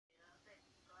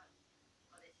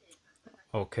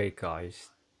Okay,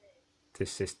 guys,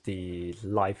 this is the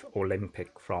live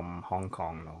Olympic from Hong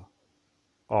Kong now.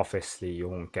 Obviously, you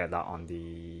won't get that on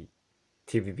the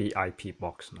TVB IP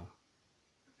box now.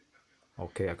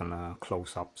 Okay, I'm gonna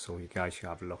close up so you guys can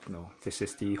have a look now. This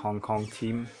is the Hong Kong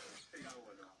team.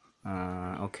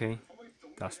 Okay,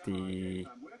 that's the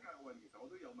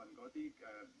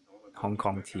Hong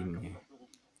Kong team here.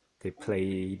 They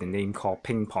play the name called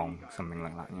ping pong, something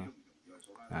like that, yeah.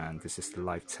 And this is the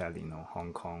live telly,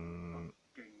 Hong Kong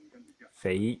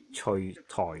翡翠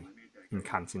台 in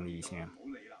Cantonese, yeah.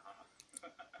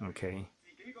 Okay.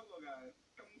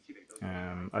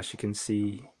 As you can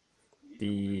see,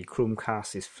 the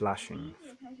Chromecast is flashing.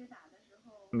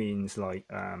 Means like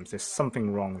there's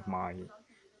something wrong with my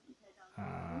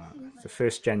the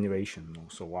first generation.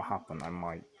 So what happened? I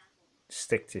might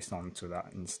stick this onto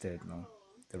that instead.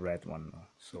 The red one.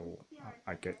 So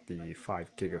I get the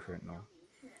 5 gigahertz now.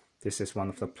 This is one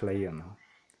of the player now.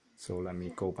 So let me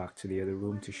go back to the other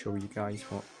room to show you guys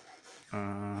what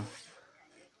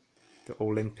the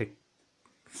Olympic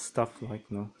stuff like.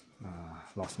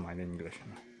 Lost my English.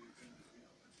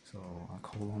 So I'll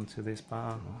hold on to this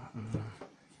bar.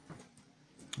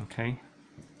 Okay,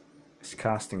 it's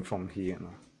casting from here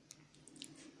now.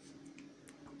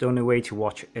 The only way to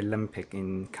watch Olympic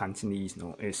in Cantonese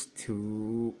is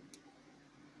to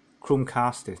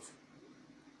Chromecast it.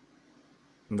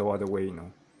 No other way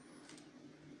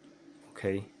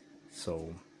Okay,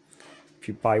 so if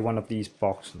you buy one of these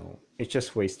boxes it's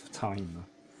just waste of time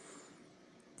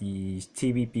The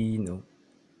TVB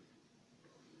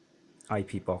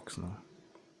IP box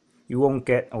you won't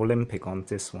get Olympic on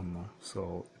this one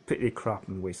so pretty crap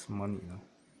and waste money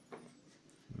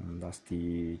And that's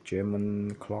the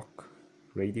German clock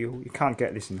radio. You can't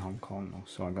get this in Hong Kong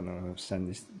so I'm gonna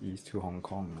send these to Hong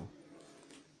Kong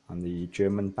And the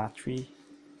German battery,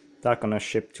 they're gonna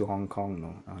ship to Hong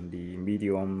Kong And the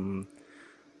medium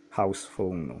house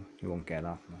phone you won't get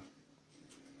that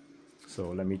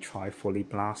So let me try fully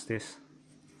blast this.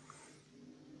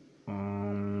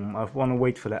 I want to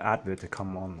wait for the advert to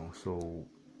come on so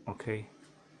okay.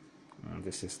 And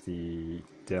this is the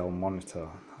Dell monitor,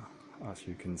 as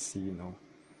you can see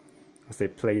as they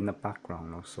play in the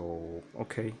background so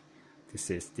okay, this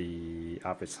is the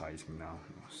advertising now.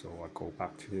 So I go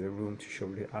back to the room to show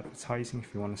the advertising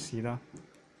if you want to see that.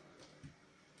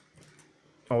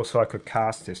 Also, I could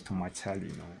cast this to my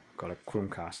telly got a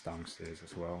Chromecast downstairs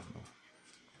as well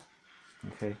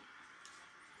Okay,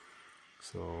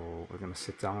 so we're gonna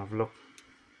sit down and have a look.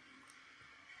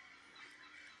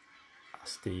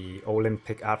 That's the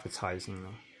Olympic advertising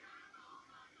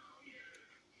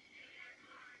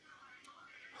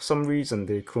For some reason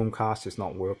the Chromecast is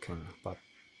not working, but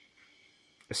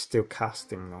it's still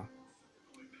casting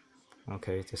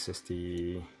Okay, this is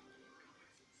the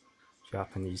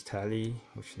Japanese telly,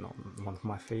 which is not one of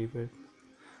my favorite.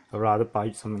 I'd rather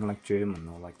buy something like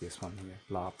German like this one here,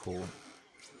 Lapo.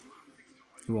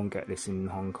 You won't get this in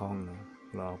Hong Kong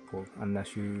Lapo,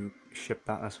 unless you ship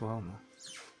that as well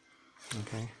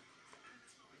Okay.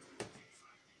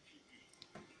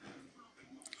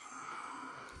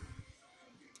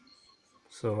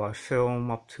 So I film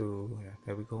up to, yeah,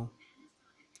 there we go.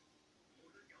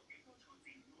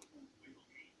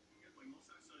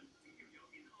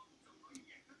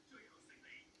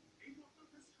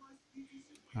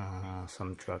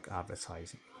 Some drug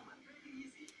advertising.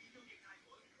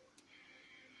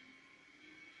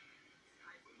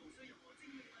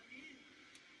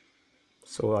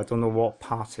 So I don't know what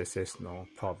part is this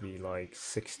probably like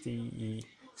 60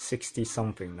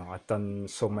 something I've done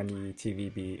so many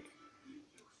TVB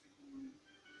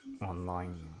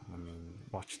online. I mean,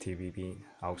 watch TVB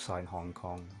outside Hong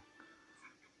Kong.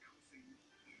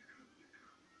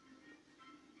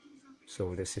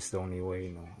 So this is the only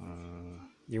way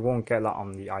you won't get that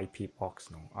on the IP box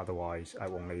otherwise I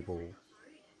won't able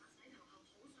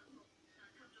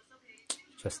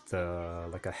just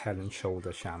like a Head and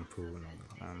Shoulder shampoo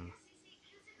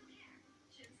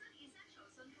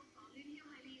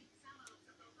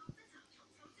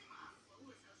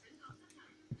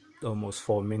almost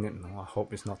 4 minutes I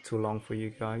hope it's not too long for you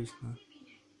guys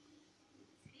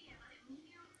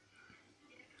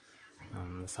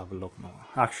Let's have a look now.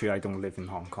 Actually, I don't live in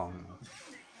Hong Kong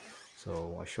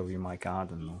so I'll show you my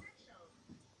garden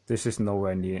This is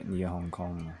nowhere near Hong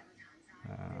Kong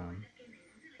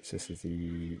This is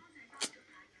the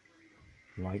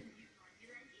light.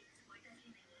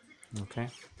 Okay,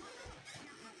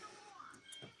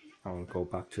 I'll go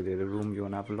back to the other room. You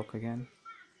wanna have a look again?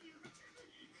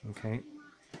 Okay,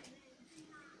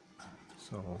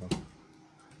 so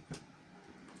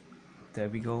there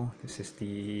we go. This is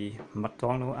the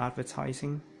McDonald's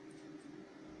advertising.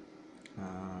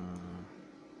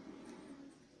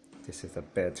 This is a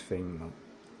bad thing, no?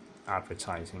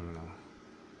 Advertising. No?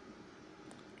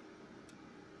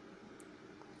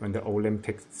 When the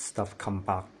Olympic stuff come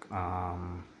back,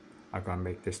 I'm gonna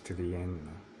make this to the end.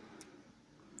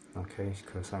 No? Okay,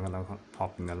 because I'm gonna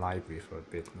pop in the library for a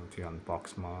bit, no, to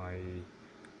unbox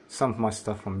some of my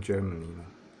stuff from Germany. No?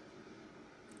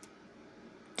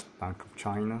 Bank of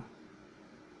China.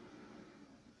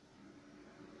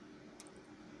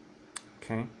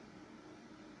 Okay.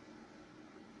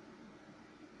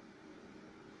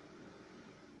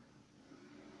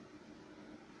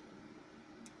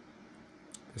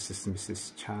 This is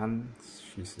Mrs. Chan.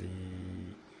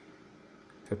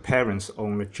 Her parents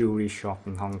own a jewelry shop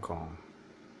in Hong Kong.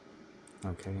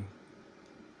 Okay.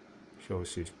 So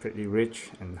she's pretty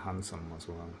rich and handsome as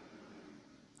well.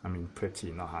 I mean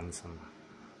pretty, not handsome.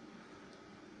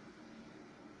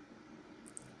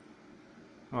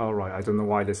 Alright, I don't know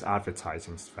why this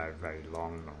advertising is very, very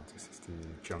long now. This is the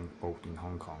junk boat in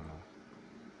Hong Kong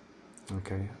now.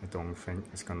 Okay, I don't think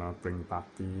it's gonna bring back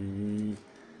the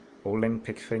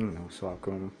Olympic thing now, so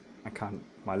I can't,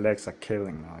 my legs are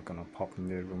killing now. I'm gonna pop in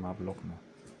the room, have a look now.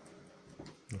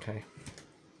 Okay.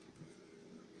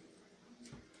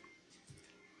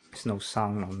 There's no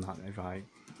sound on that, right?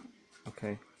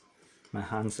 Okay. My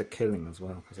hands are killing as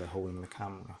well because I'm holding the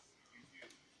camera.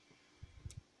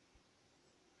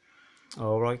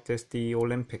 Alright, there's the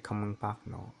Olympic coming back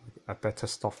now. I better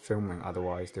stop filming,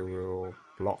 otherwise they will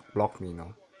block me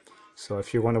now. So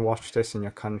if you want to watch this in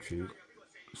your country,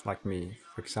 it's like me,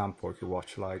 for example, if you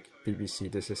watch like BBC,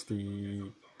 this is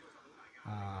the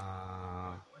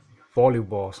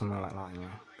volleyball, something like that,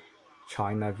 yeah.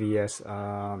 China vs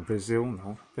Brazil,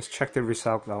 no? Just check the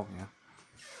result out, yeah.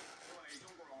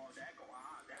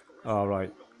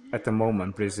 Alright, at the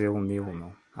moment Brazil nil,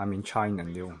 no? I mean China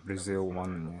nil, Brazil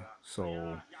 1, no? So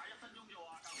I'm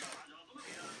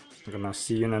gonna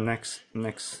see you in the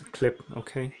next clip,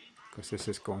 okay? Because this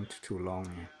is going too long.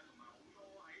 Yeah.